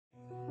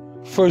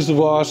First of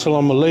all,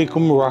 assalamu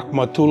alaikum,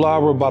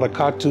 rahmatullah, wa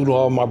barakatuh to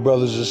all my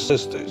brothers and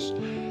sisters.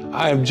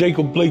 I am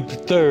Jacob Blake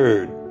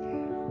III,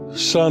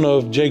 son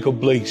of Jacob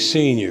Blake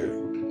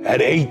Sr.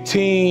 At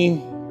 18,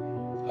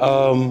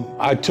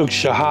 I took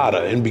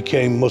Shahada and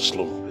became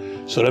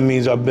Muslim. So that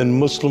means I've been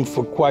Muslim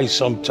for quite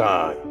some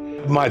time.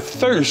 My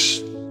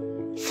thirst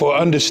for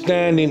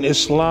understanding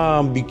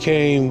Islam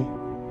became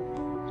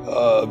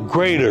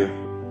greater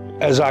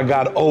as I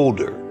got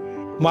older.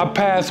 My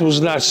path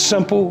was not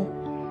simple.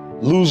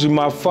 Losing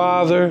my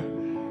father,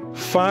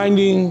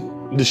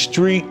 finding the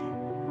street,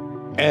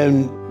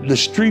 and the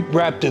street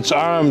wrapped its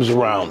arms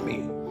around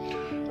me.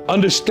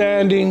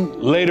 Understanding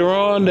later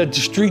on that the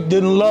street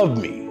didn't love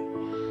me.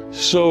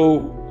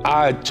 So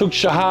I took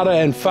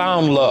Shahada and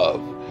found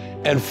love,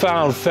 and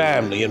found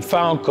family, and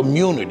found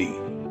community.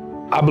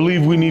 I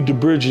believe we need to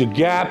bridge the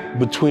gap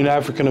between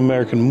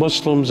African-American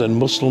Muslims and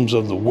Muslims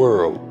of the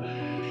world.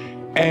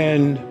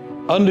 And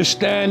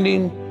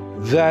understanding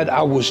that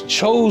I was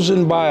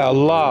chosen by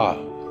Allah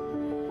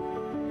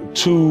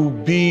to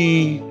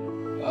be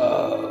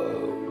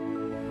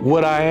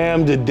what I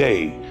am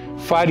today,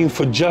 fighting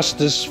for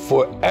justice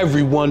for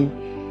everyone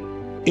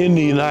in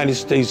the United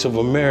States of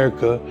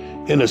America,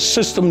 in a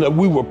system that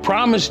we were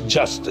promised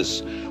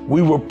justice.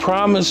 We were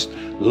promised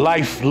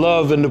life,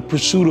 love, and the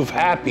pursuit of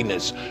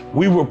happiness.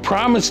 We were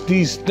promised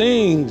these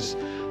things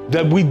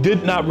that we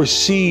did not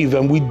receive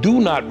and we do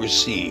not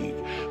receive.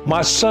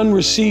 My son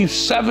received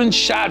 7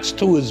 shots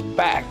to his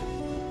back,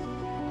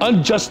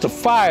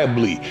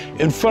 unjustifiably,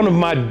 in front of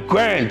my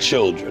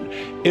grandchildren.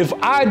 If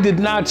I did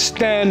not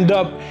stand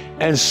up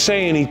and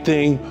say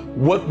anything,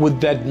 what would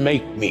that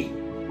make me?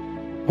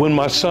 When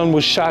my son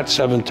was shot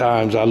 7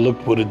 times, I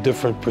looked with a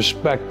different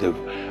perspective.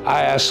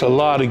 I asked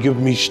Allah to give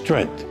me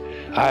strength.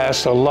 I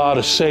asked Allah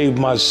to save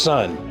my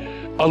son.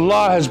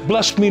 Allah has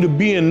blessed me to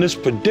be in this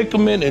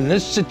predicament, in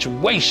this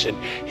situation.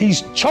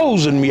 He's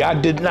chosen me. I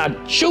did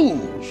not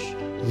choose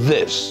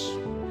this.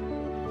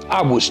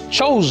 I was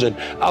chosen,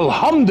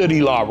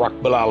 alhamdulillah,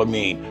 Rabbil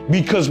Alameen,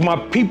 because my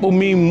people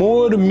mean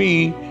more to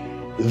me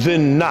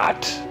than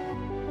not.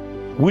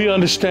 We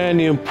understand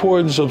the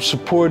importance of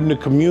supporting the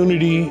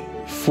community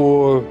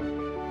for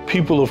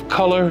people of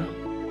color.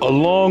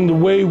 Along the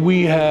way,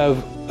 we have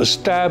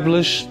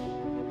established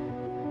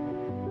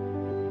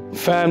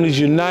Families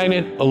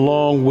United,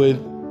 along with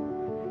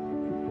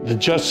the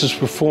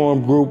Justice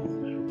Reform Group,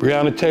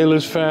 Breonna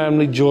Taylor's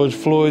family, George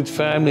Floyd's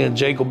family, and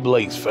Jacob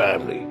Blake's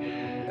family.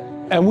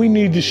 And we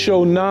need to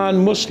show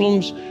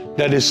non-Muslims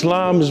that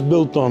Islam is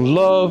built on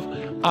love,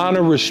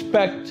 honor,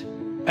 respect,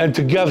 and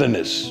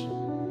togetherness.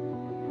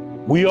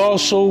 We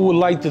also would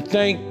like to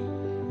thank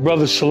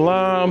Brother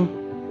Salam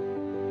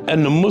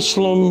and the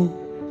Muslim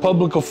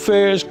Public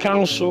Affairs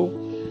Council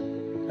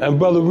and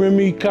Brother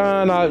Remy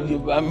Khan.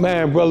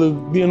 Man, brother,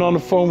 being on the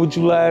phone with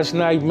you last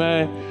night,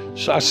 man,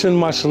 so I send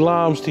my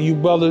salams to you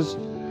brothers.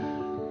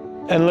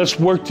 And let's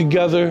work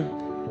together.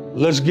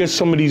 Let's get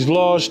some of these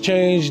laws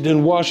changed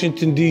in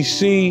Washington,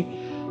 D.C.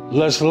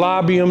 Let's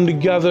lobby them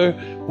together.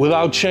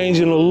 Without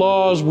changing the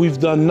laws, we've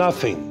done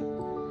nothing.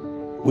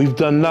 We've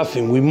done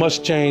nothing. We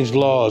must change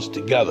laws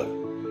together.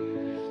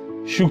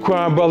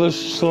 Shukran, brothers.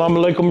 Assalamu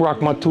alaikum,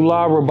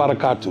 rahmatullah, wa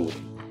barakatuh.